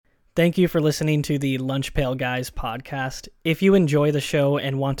Thank you for listening to the Lunch Pail Guys podcast. If you enjoy the show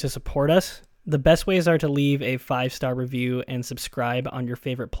and want to support us, the best ways are to leave a 5-star review and subscribe on your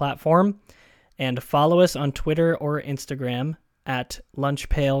favorite platform, and follow us on Twitter or Instagram at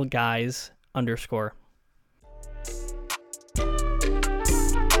lunchpailguys_.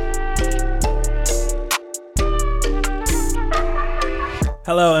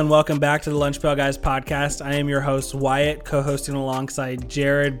 Hello and welcome back to the Lunch Pail Guys podcast. I am your host, Wyatt, co-hosting alongside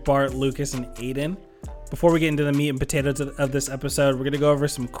Jared, Bart, Lucas, and Aiden. Before we get into the meat and potatoes of this episode, we're going to go over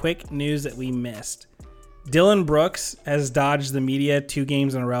some quick news that we missed. Dylan Brooks has dodged the media 2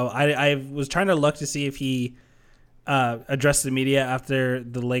 games in a row. I was trying to look to see if he addressed the media after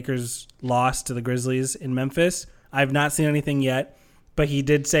the Lakers lost to the Grizzlies in Memphis. I've not seen anything yet, but he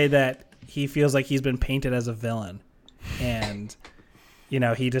did say that he feels like he's been painted as a villain. And... you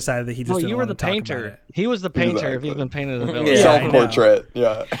know, he decided that he just didn't want to talk about it. You were the painter. He was the painter Exactly. if he's been painted as a villain. Self-portrait,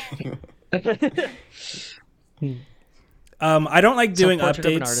 yeah. I don't like doing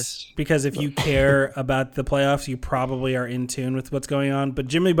updates because if you care about the playoffs, you probably are in tune with what's going on. But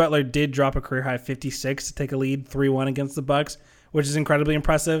Jimmy Butler did drop a career high 56 to take a lead 3-1 against the Bucks, which is incredibly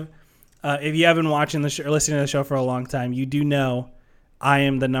impressive. If you have been watching the show or listening to the show for a long time, you do know I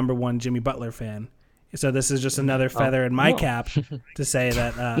am the #1 Jimmy Butler fan. So this is just another feather in my cap to say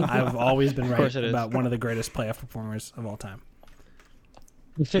that I've always been right about one of the greatest playoff performers of all time.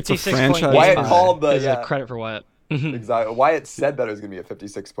 56 point Wyatt called the credit for Wyatt. Exactly. Wyatt said that it was going to be a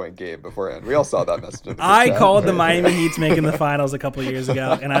 56-point game beforehand. We all saw that message. In the I chat. called the Miami Heat's making the finals a couple years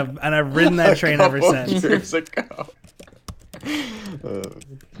ago, and I've ridden that train ever since. Years ago.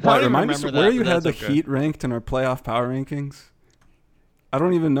 Wyatt, remind us where you had the Heat ranked in our playoff power rankings. I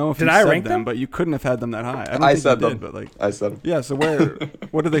don't even know if did you I said rank them, but you couldn't have had them that high. I said them. But I said them. Yeah, so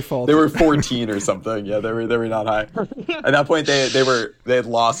what did they fall They to? were 14 or something. Yeah, they were not high. At that point, they had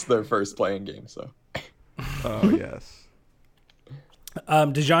lost their first playing game. So. Oh yes.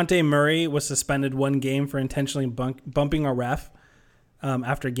 DeJounte Murray was suspended 1 game for intentionally bumping a ref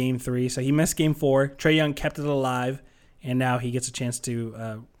after Game 3, so he missed Game 4. Trae Young kept it alive, and now he gets a chance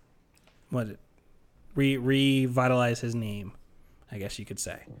to revitalize his name, I guess you could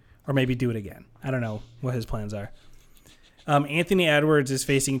say. Or maybe do it again. I don't know what his plans are. Anthony Edwards is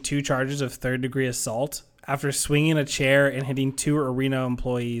facing 2 charges of third-degree assault after swinging a chair and hitting 2 arena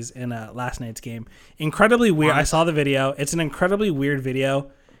employees in last night's game. Incredibly weird. I saw the video. It's an incredibly weird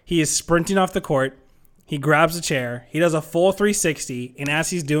video. He is sprinting off the court. He grabs a chair. He does a full 360, and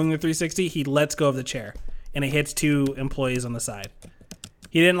as he's doing the 360, he lets go of the chair, and it hits 2 employees on the side.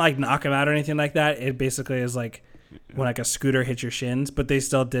 He didn't, knock him out or anything like that. It basically is when a scooter hits your shins, but they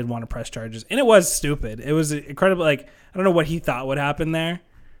still did want to press charges. And it was stupid. It was incredible. I don't know what he thought would happen there,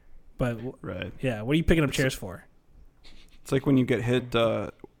 but right. Yeah. What are you picking up chairs for? It's like when you get hit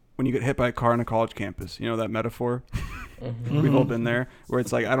by a car on a college campus. You know that metaphor? Mm-hmm. We've all been there, where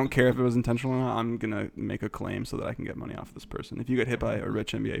it's like, I don't care if it was intentional or not. I'm going to make a claim so that I can get money off of this person. If you get hit by a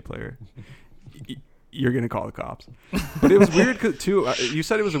rich NBA player, you're going to call the cops. But it was weird, too. You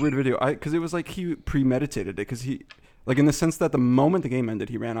said it was a weird video because it was like he premeditated it because he, in the sense that the moment the game ended,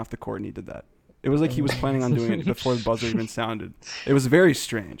 he ran off the court and he did that. It was like he was planning on doing it before the buzzer even sounded. It was very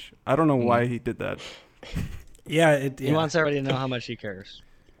strange. I don't know why he did that. Yeah. He wants everybody to know how much he cares,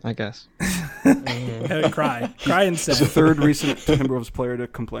 I guess. Cry and say. The third recent Timberwolves player to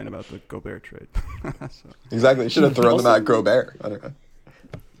complain about the Gobert trade. So. Exactly. You should have thrown them at Gobert. I don't know.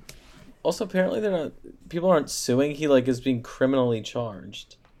 Also, apparently people aren't suing. He is being criminally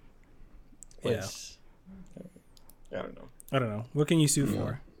charged. Yeah. I don't know. What can you sue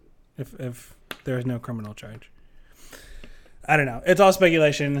for if there is no criminal charge? I don't know. It's all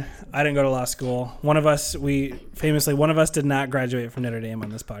speculation. I didn't go to law school. One of us did not graduate from Notre Dame on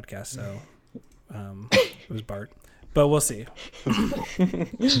this podcast, so it was Bart. But we'll see.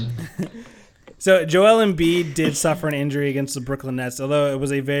 So Joel Embiid did suffer an injury against the Brooklyn Nets. Although it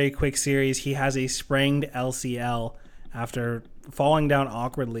was a very quick series, he has a sprained LCL after falling down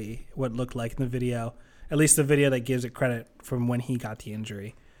awkwardly, what looked like in the video. At least the video that gives it credit from when he got the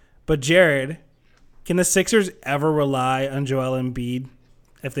injury. But Jared, can the Sixers ever rely on Joel Embiid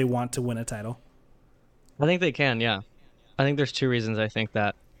if they want to win a title? I think they can, yeah. I think there's 2 reasons I think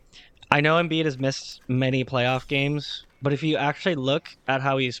that. I know Embiid has missed many playoff games, but if you actually look at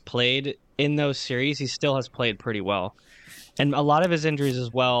how he's played in those series, he still has played pretty well. And a lot of his injuries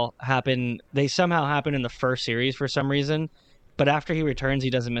as well somehow happen in the first series for some reason, but after he returns, he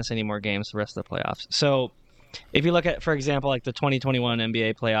doesn't miss any more games the rest of the playoffs. So if you look at, for example, the 2021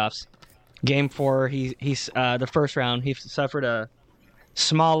 NBA playoffs, Game 4, he's the first round, he suffered a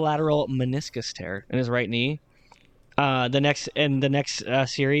small lateral meniscus tear in his right knee. The next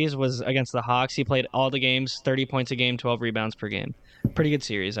series was against the Hawks. He played all the games, 30 points a game, 12 rebounds per game. Pretty good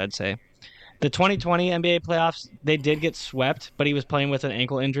series, I'd say. The 2020 NBA playoffs, they did get swept, but he was playing with an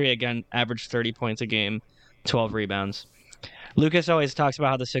ankle injury. Again, averaged 30 points a game, 12 rebounds. Lucas always talks about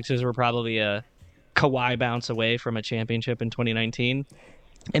how the Sixers were probably a Kawhi bounce away from a championship in 2019.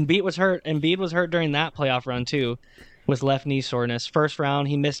 Embiid was hurt. Embiid was hurt during that playoff run too, with left knee soreness. First round,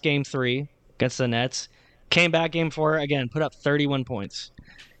 he missed Game 3 against the Nets. Came back Game 4 again, put up 31 points,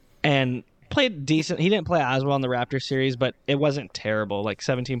 and played decent. He didn't play as well in the Raptors series, but it wasn't terrible. Like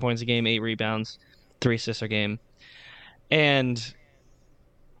 17 points a game, 8 rebounds, 3 assists a game. And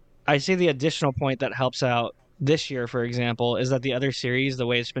I see the additional point that helps out this year, for example, is that the other series, the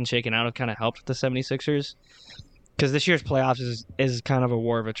way it's been shaken out, have kind of helped the 76ers. Because this year's playoffs is kind of a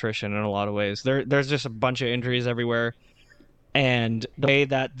war of attrition in a lot of ways. There's just a bunch of injuries everywhere. And the way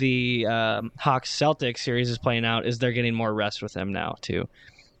that the Hawks-Celtics series is playing out is they're getting more rest with him now, too.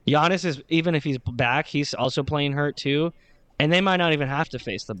 Giannis is, even if he's back, he's also playing hurt, too. And they might not even have to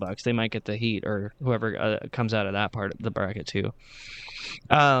face the Bucks. They might get the Heat or whoever comes out of that part of the bracket, too.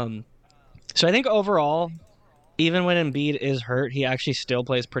 So I think overall, even when Embiid is hurt, he actually still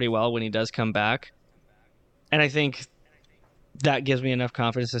plays pretty well when he does come back. And I think that gives me enough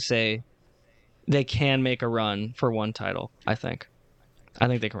confidence to say they can make a run for one title, I think. I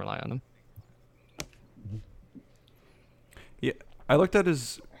think they can rely on him. Yeah, I looked at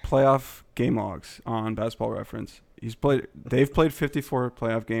his playoff game logs on Basketball Reference. They've played 54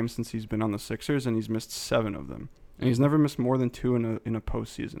 playoff games since he's been on the Sixers, and he's missed 7 of them. And he's never missed more than 2 in a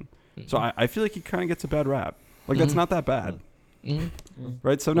postseason. So I feel like he kind of gets a bad rap. Like, that's not that bad.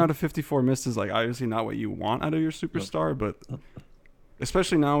 Right? 7 out of 54 missed is, like, obviously not what you want out of your superstar, but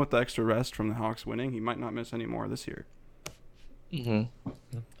especially now with the extra rest from the Hawks winning, he might not miss any more this year.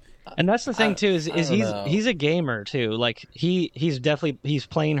 And that's the thing too is he's a gamer too. Like he's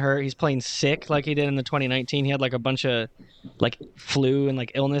playing hurt. He's playing sick like he did in the 2019. He had like a bunch of like flu and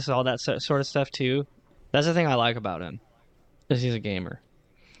like illness, all that sort of stuff too. That's the thing I like about him, is he's a gamer.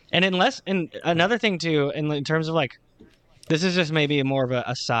 And another thing too, in terms of like, this is just maybe more of a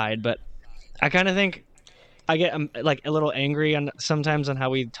aside, but I kind of think I get like a little angry sometimes on how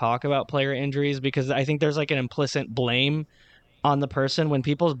we talk about player injuries, because I think there's like an implicit blame on the person when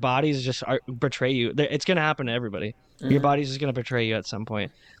people's bodies just betray you. It's going to happen to everybody. Your body's just going to betray you at some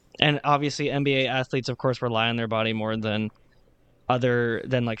point. And obviously NBA athletes, of course, rely on their body more than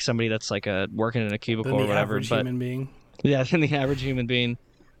like somebody that's like working in a cubicle or whatever. Average human being. Yeah, than the average human being.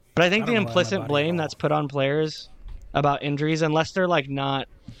 But I think the implicit blame that's put on players about injuries, unless they're like not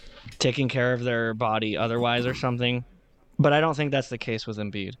taking care of their body otherwise or something. But I don't think that's the case with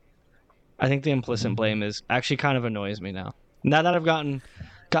Embiid. I think the implicit blame is actually kind of annoys me now. Now that I've gotten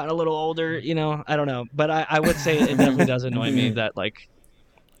a little older, I don't know. But I would say it definitely does annoy me that like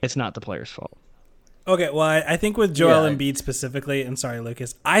it's not the player's fault. Okay, well, I think with Joel Embiid specifically, and sorry,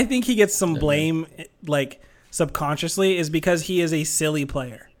 Lucas, I think he gets some blame like subconsciously is because he is a silly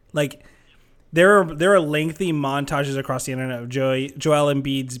player. Like there are lengthy montages across the internet of Joel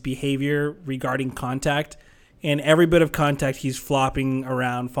Embiid's behavior regarding contact, and every bit of contact he's flopping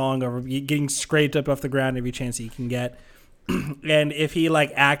around, falling over, getting scraped up off the ground every chance he can get. And if he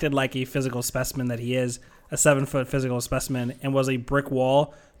like acted like a physical specimen that he is, a 7-foot physical specimen, and was a brick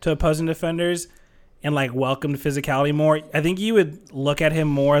wall to opposing defenders and like welcomed physicality more, I think you would look at him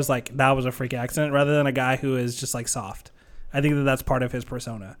more as like that was a freak accident rather than a guy who is just like soft. I think that's part of his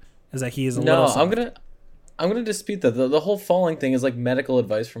persona, is that he is a little soft. I'm gonna dispute that. The whole falling thing is like medical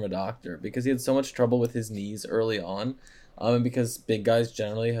advice from a doctor, because he had so much trouble with his knees early on, and because big guys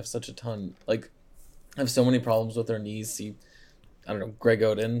generally have have so many problems with their knees. See, I don't know, Greg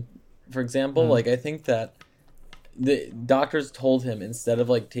Oden, for example. Like, I think that the doctors told him, instead of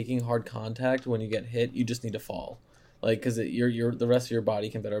like taking hard contact when you get hit, you just need to fall, like, because the rest of your body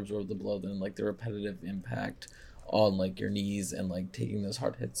can better absorb the blow than like the repetitive impact on like your knees and like taking those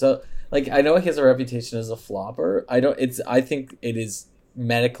hard hits. So like, I know he has a reputation as a flopper. I think it is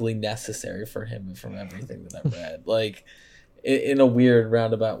medically necessary for him, from everything that I've read, like in a weird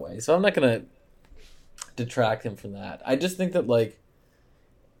roundabout way. So I'm not gonna detract him from that. I just think that like,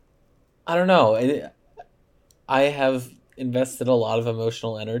 I don't know, I have invested a lot of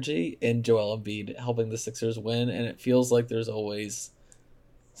emotional energy in Joel Embiid helping the Sixers win, and it feels like there's always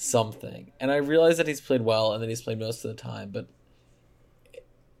something. And I realize that he's played well and that he's played most of the time, but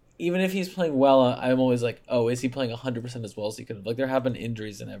even if he's playing well, I'm always like, oh, is he playing 100% as well as he could have? Like, there have been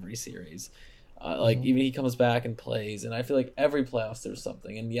injuries in every series. Like, even he comes back and plays, and I feel like every playoffs there's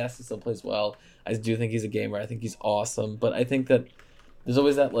something. And yes, he still plays well. I do think he's a gamer. I think he's awesome. But I think that there's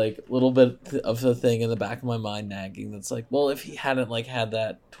always that like little bit of the thing in the back of my mind nagging that's like, well, if he hadn't like had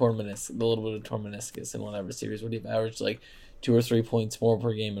that torn meniscus, the little bit of torn meniscus in whatever series, would he have averaged like 2 or 3 points more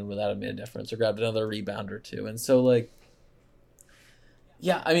per game and would that have made a difference, or grabbed another rebound or two? And so like,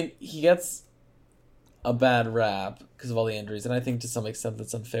 yeah, I mean, he gets a bad rap because of all the injuries, and I think to some extent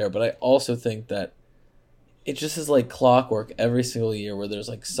that's unfair, but I also think that it just is like clockwork every single year where there's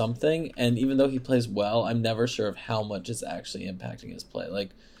like something, and even though he plays well, I'm never sure of how much is actually impacting his play.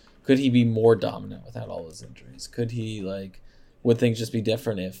 Like, could he be more dominant without all his injuries? Could he, like, would things just be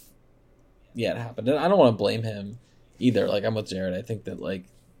different if, yeah, it happened? And I don't want to blame him either. Like, I'm with Jared. I think that, like,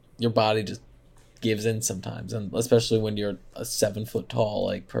 your body just gives in sometimes, and especially when you're a 7 foot tall,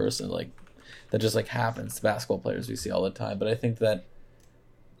 like, person, like, that just, like, happens to basketball players we see all the time. But I think that,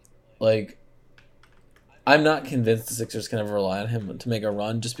 like, I'm not convinced the Sixers can ever rely on him to make a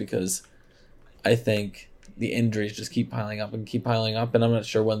run, just because I think the injuries just keep piling up, and I'm not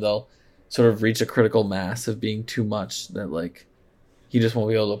sure when they'll sort of reach a critical mass of being too much that, like, he just won't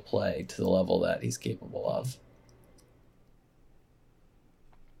be able to play to the level that he's capable of.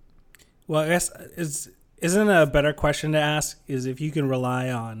 Well, I guess isn't a better question to ask is if you can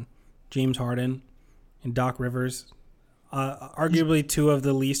rely on James Harden and Doc Rivers, arguably two of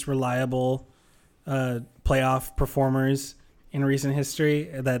the least reliable playoff performers in recent history,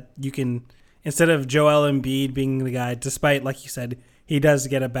 that you can, instead of Joel Embiid being the guy, despite, like you said, he does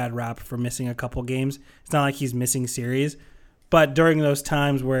get a bad rap for missing a couple games. It's not like he's missing series, but during those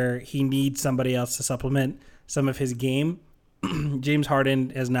times where he needs somebody else to supplement some of his game, James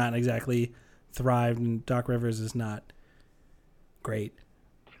Harden has not exactly thrived, and Doc Rivers is not great.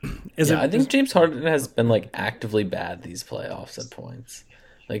 I think James Harden has been like actively bad these playoffs at points.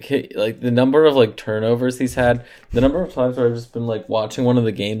 Like the number of like turnovers he's had, the number of times where I've just been like watching one of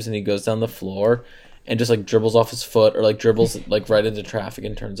the games and he goes down the floor and just like dribbles off his foot or like dribbles like right into traffic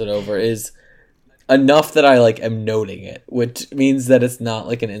and turns it over is enough that I like am noting it, which means that it's not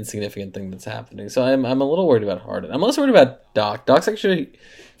like an insignificant thing that's happening. So I'm a little worried about Harden. I'm also worried about Doc. Doc's actually,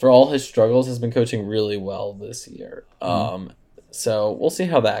 for all his struggles, has been coaching really well this year. So we'll see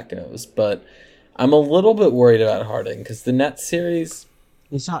how that goes. But I'm a little bit worried about Harden because the Nets series,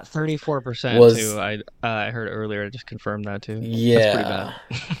 he shot 34% too. I heard earlier. I just confirmed that too. Yeah,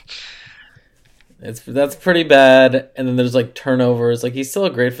 that's pretty bad. That's pretty bad. And then there's like turnovers. Like, he's still a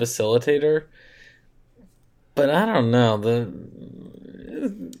great facilitator, but I don't know.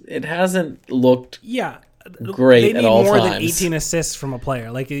 It hasn't looked great at all times. They need more than 18 assists from a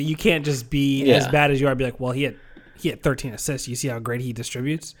player. Like, you can't just be as bad as you are. Be like, well, he had 13 assists. You see how great he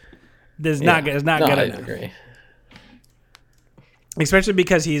distributes. It's not good enough. I agree. Especially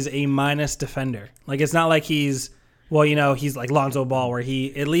because he's a minus defender. Like, it's not like he's like Lonzo Ball, where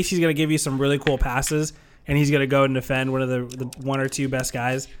at least he's going to give you some really cool passes, and he's going to go and defend one of the one or two best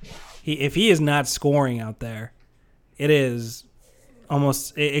guys. If he is not scoring out there, it is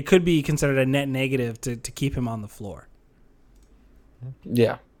almost, it could be considered a net negative to keep him on the floor.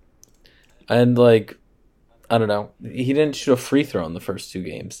 Yeah. And like, I don't know, he didn't shoot a free throw in the first 2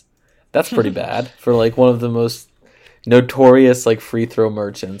 games. That's pretty bad for like one of the most notorious like free throw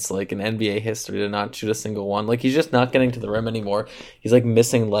merchants like in NBA history to not shoot a single one. Like, he's just not getting to the rim anymore. He's like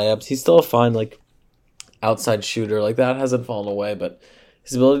missing layups. He's still a fine like outside shooter. Like, that hasn't fallen away, but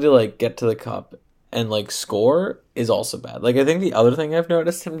his ability to like get to the cup and like score is also bad. Like, I think the other thing I've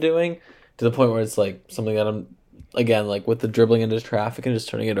noticed him doing, to the point where it's like something that I'm, again, like with the dribbling into traffic and just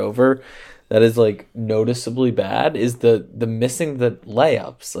turning it over, that is like noticeably bad, is the missing the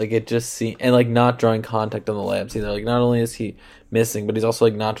layups. Like, it just seems, and like not drawing contact on the layups either. Like, not only is he missing, but he's also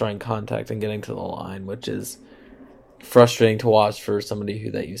like not drawing contact and getting to the line, which is frustrating to watch for somebody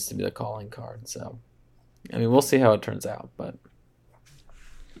who that used to be the calling card. So, I mean, we'll see how it turns out. But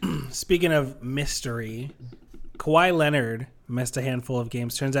speaking of mystery, Kawhi Leonard missed a handful of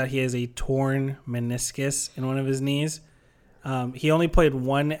games. Turns out he has a torn meniscus in one of his knees. He only played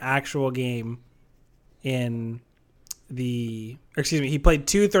one actual game he played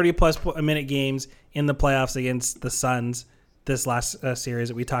 2 30-plus minute games in the playoffs against the Suns this last series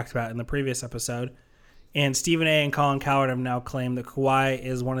that we talked about in the previous episode. And Stephen A. and Colin Coward have now claimed that Kawhi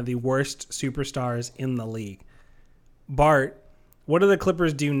is one of the worst superstars in the league. Bart, what do the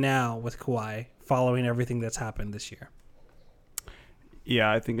Clippers do now with Kawhi following everything that's happened this year?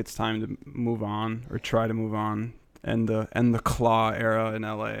 Yeah, I think it's time to move on, or try to move on, and the claw era in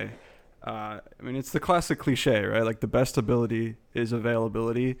LA. I mean, it's the classic cliche, right? Like, the best ability is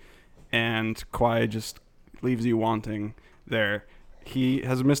availability, and Kawhi just leaves you wanting there. He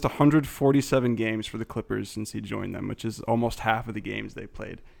has missed 147 games for the Clippers since he joined them, which is almost half of the games they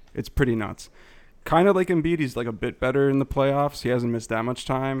played. It's pretty nuts. kind of like Embiid. He's like a bit better in the playoffs. He hasn't missed that much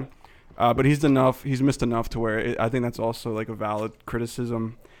time, but he's missed enough to where I think that's also like a valid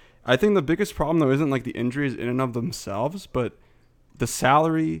criticism. I think the biggest problem though isn't like the injuries in and of themselves, but the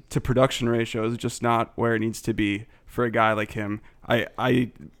salary to production ratio is just not where it needs to be for a guy like him.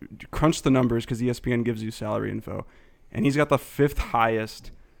 I crunched the numbers because ESPN gives you salary info, and he's got the 5th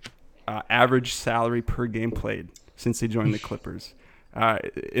highest average salary per game played since he joined the Clippers.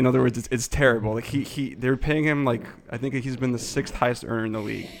 In other words, it's terrible. Like they're paying him like, I think he's been the 6th highest earner in the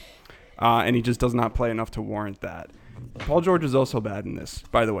league, and he just does not play enough to warrant that. Paul George is also bad in this,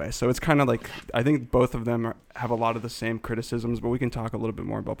 by the way. So it's kind of like, I think both of them have a lot of the same criticisms, but we can talk a little bit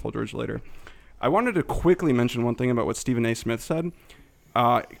more about Paul George later. I wanted to quickly mention one thing about what Stephen A. Smith said.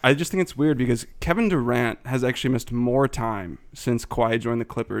 I just think it's weird because Kevin Durant has actually missed more time since Kawhi joined the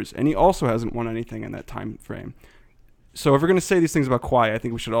Clippers, and he also hasn't won anything in that time frame. So if we're going to say these things about Kawhi, I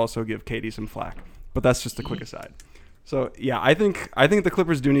think we should also give KD some flack. But that's just a quick aside. So, yeah, I think the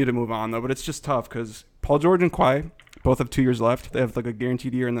Clippers do need to move on, though, but it's just tough because Paul George and Kawhi both have 2 years left. They have like a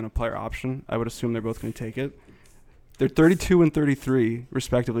guaranteed year and then a player option. I would assume they're both going to take it. They're 32 and 33,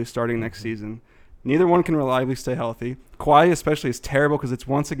 respectively, starting next season. Neither one can reliably stay healthy. Kawhi especially is terrible because it's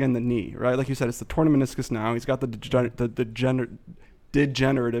once again the knee, right? Like you said, it's the torn meniscus now. He's got the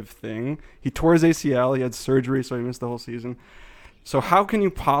degenerative thing. He tore his ACL. He had surgery, so he missed the whole season. So how can you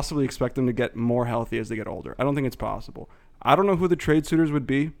possibly expect them to get more healthy as they get older? I don't think it's possible. I don't know who the trade suitors would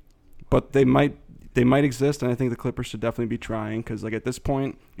be, but they might exist, and I think the Clippers should definitely be trying because, like, at this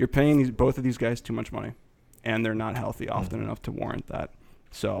point, you're paying both of these guys too much money, and they're not healthy often enough to warrant that.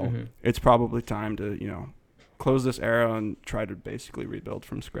 So it's probably time to, close this era and try to basically rebuild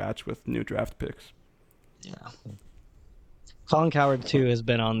from scratch with new draft picks. Yeah. Colin Cowherd, too, has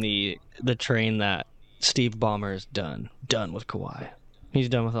been on the train that Steve Ballmer is done with Kawhi. He's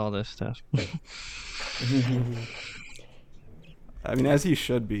done with all this stuff. I mean, as he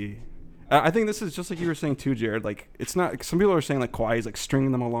should be. I think this is just like you were saying too, Jared. Like, it's not. Some people are saying like Kawhi's like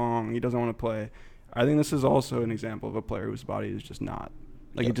stringing them along. He doesn't want to play. I think this is also an example of a player whose body is just not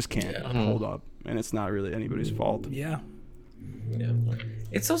like he just can't hold up, and it's not really anybody's fault. Yeah. Yeah,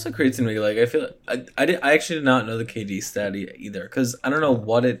 it's also crazy to me. Like, I feel I actually did not know the KD stat either because I don't know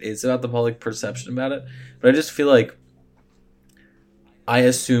what it is about the public perception about it, but I just feel like I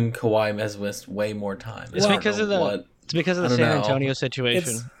assume Kawhi has missed way more time. It's because of the San Antonio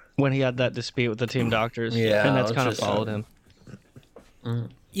situation when he had that dispute with the team doctors. Yeah, and that's kind of followed him.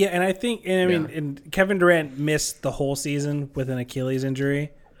 Yeah, and I think, and Kevin Durant missed the whole season with an Achilles injury,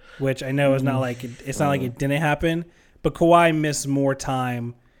 which I know is not like it's not like it didn't happen. But Kawhi missed more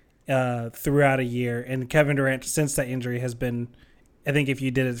time throughout a year, and Kevin Durant, since that injury, has been. I think if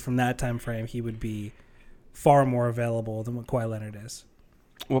you did it from that time frame, he would be far more available than what Kawhi Leonard is.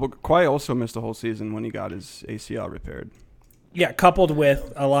 Well, but Kawhi also missed a whole season when he got his ACL repaired. Yeah, coupled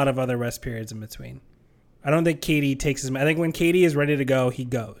with a lot of other rest periods in between. I don't think KD takes his. I think when KD is ready to go, he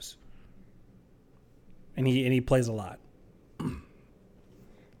goes, and he plays a lot.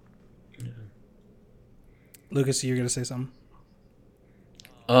 Lucas, you're gonna say something?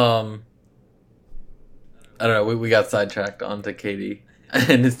 I don't know. We got sidetracked onto KD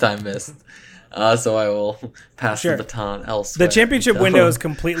and his time missed. So I will pass the baton elsewhere. The championship window is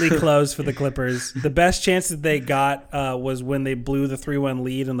completely closed for the Clippers. The best chance that they got was when they blew the 3-1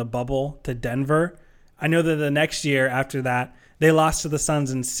 lead in the bubble to Denver. I know that the next year after that, they lost to the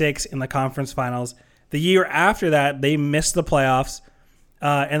Suns in 6 in the conference finals. The year after that, they missed the playoffs,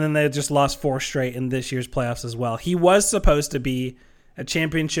 and then they just lost 4 straight in this year's playoffs as well. He was supposed to be a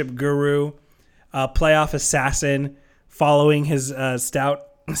championship guru, a playoff assassin, following his stout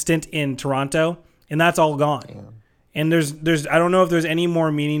stint in Toronto, and that's all gone. Yeah. And there's I don't know if there's any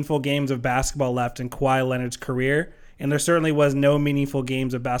more meaningful games of basketball left in Kawhi Leonard's career, and there certainly was no meaningful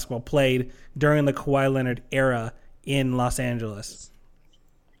games of basketball played during the Kawhi Leonard era in Los Angeles.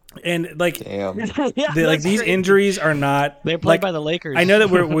 And like, these injuries are not. They're played by the Lakers. I know that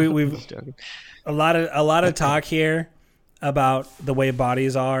we've a lot of talk here about the way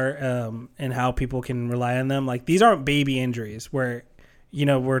bodies are and how people can rely on them. Like, these aren't baby injuries where,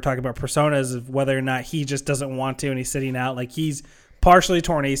 we're talking about personas of whether or not he just doesn't want to and he's sitting out. Like, he's partially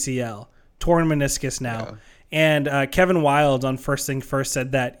torn ACL, torn meniscus now. Yeah. And Kevin Wildes on First Thing First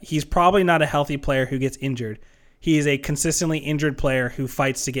said that he's probably not a healthy player who gets injured. He is a consistently injured player who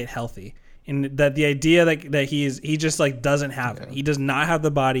fights to get healthy. And that the idea that he just like doesn't have it. He does not have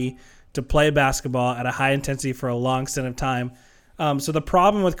the body to play basketball at a high intensity for a long stint of time. So the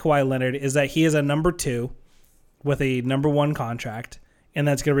problem with Kawhi Leonard is that he is a number 2 with a number 1 contract, and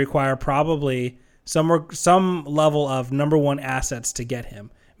that's going to require probably some level of number 1 assets to get him.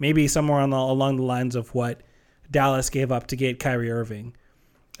 maybe somewhere along the lines of what Dallas gave up to get Kyrie Irving.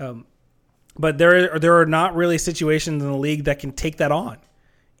 But there are not really situations in the league that can take that on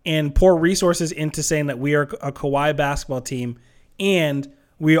and pour resources into saying that we are a Kawhi basketball team and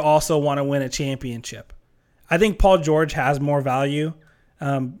we also want to win a championship. I think Paul George has more value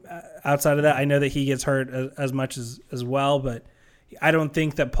outside of that. I know that he gets hurt as much as well, but I don't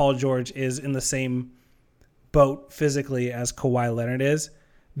think that Paul George is in the same boat physically as Kawhi Leonard is.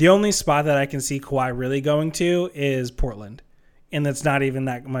 The only spot that I can see Kawhi really going to is Portland, and that's not even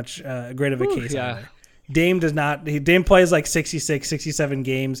that much great of a case either. Dame does not. Dame plays like 66, 67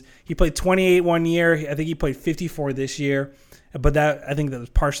 games. He played 28 one year. I think he played 54 this year, but I think that was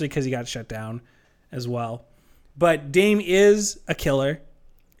partially because he got shut down as well. But Dame is a killer.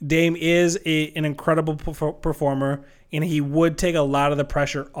 Dame is an incredible performer, and he would take a lot of the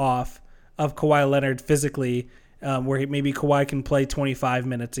pressure off of Kawhi Leonard physically, where maybe Kawhi can play 25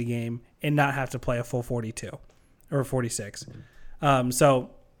 minutes a game and not have to play a full 42 or 46.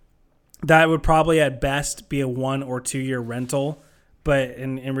 So that would probably at best be a 1 or 2 year rental, but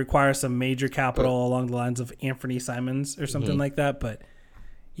and require some major capital along the lines of Anthony Simons or something like that. But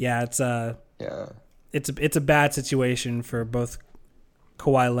yeah, it's a bad situation for both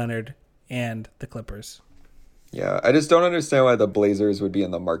Kawhi Leonard and the Clippers. Yeah, I just don't understand why the Blazers would be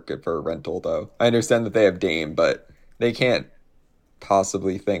in the market for a rental, though. I understand that they have Dame, but they can't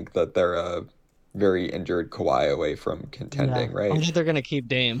possibly think that they're a very injured Kawhi away from contending, right? I think they're going to keep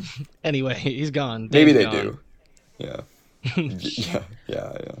Dame. Anyway, he's gone. Maybe Dame's they gone. do. Yeah.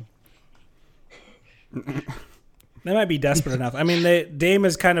 yeah. They might be desperate enough. I mean, Dame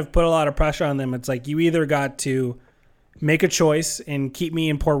has kind of put a lot of pressure on them. It's like you either got to make a choice and keep me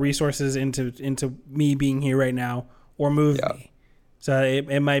and pour resources into me being here right now, or move me. So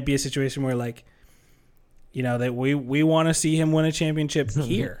it might be a situation where, like, you know, that we want to see him win a championship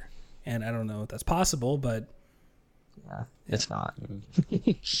here, and I don't know if that's possible, but it's not.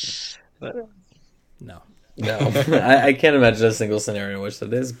 No. I can't imagine a single scenario in which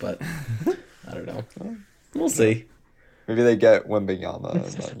that is, but I don't know. We'll see. Maybe they get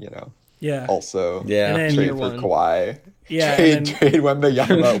Wembanyama, you know. Yeah. Also, And then trade year for one. Kawhi. Yeah. Trade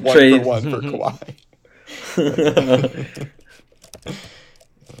Wembanyama 1 for 1 for Kawhi.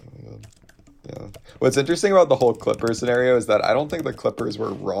 Yeah. What's interesting about the whole Clippers scenario is that I don't think the Clippers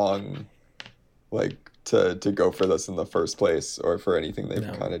were wrong, like, to go for this in the first place, or for anything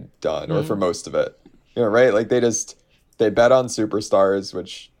they've kind of done, or for most of it. You know, right? Like, they bet on superstars,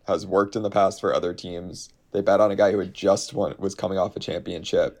 which has worked in the past for other teams. They bet on a guy who had was coming off a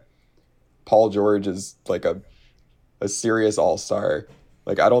championship. Paul George is like a serious all-star.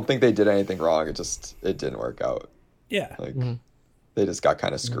 Like, I don't think they did anything wrong. It didn't work out. Yeah. Like, they just got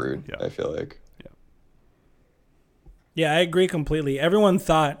kind of screwed, I feel like. Yeah, I agree completely. Everyone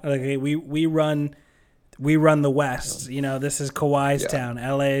thought, like, hey, we run the West. You know, this is Kawhi's town.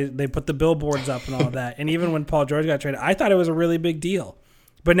 LA, they put the billboards up and all that. And even when Paul George got traded, I thought it was a really big deal.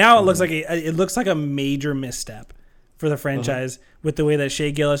 But now it looks like a major misstep for the franchise with the way that Shai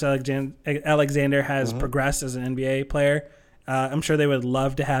Gilgeous-Alexander has progressed as an NBA player. I'm sure they would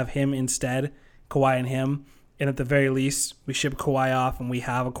love to have him instead, Kawhi and him. And at the very least, we ship Kawhi off and we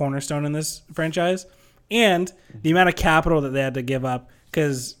have a cornerstone in this franchise. And the amount of capital that they had to give up,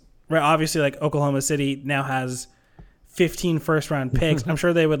 because obviously, like, Oklahoma City now has 15 first-round picks. I'm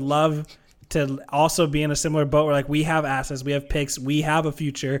sure they would love to also be in a similar boat where, like, we have assets, we have picks, we have a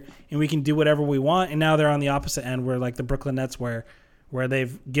future, and we can do whatever we want. And now they're on the opposite end, where, like, the Brooklyn Nets, where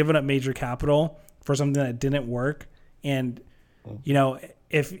they've given up major capital for something that didn't work. And, you know,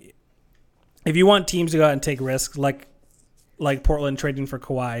 if you want teams to go out and take risks, like Portland trading for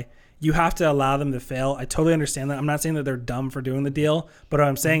Kawhi, you have to allow them to fail. I totally understand that. I'm not saying that they're dumb for doing the deal, but what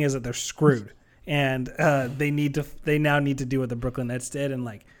I'm saying is that they're screwed, and they now need to do what the Brooklyn Nets did, and,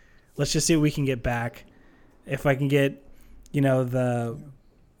 like, let's just see what we can get back. If I can get, you know, the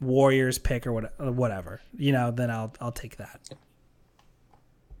Warriors pick or whatever, you know, then I'll take that.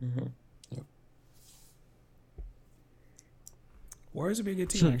 Warriors would be a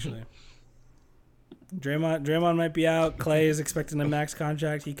good team, actually. Draymond might be out. Clay is expecting a max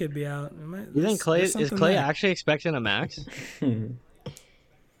contract. He could be out. You think is Clay actually expecting a max?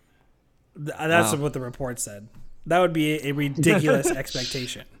 That's what the report said. That would be a ridiculous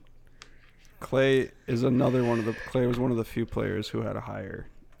expectation. Clay was one of the few players who had a higher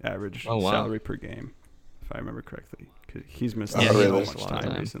average salary per game, if I remember correctly. 'Cause he's missed so much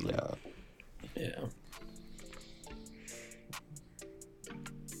time recently. Yeah.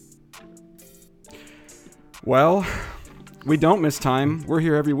 Well, we don't miss time. We're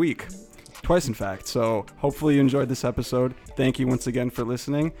here every week. twice, in fact. So hopefully you enjoyed this episode. Thank you once again for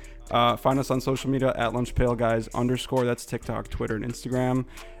listening. Find us on social media at lunchpailguys_. That's TikTok, Twitter, and Instagram.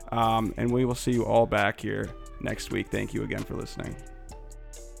 And we will see you all back here next week. Thank you again for listening.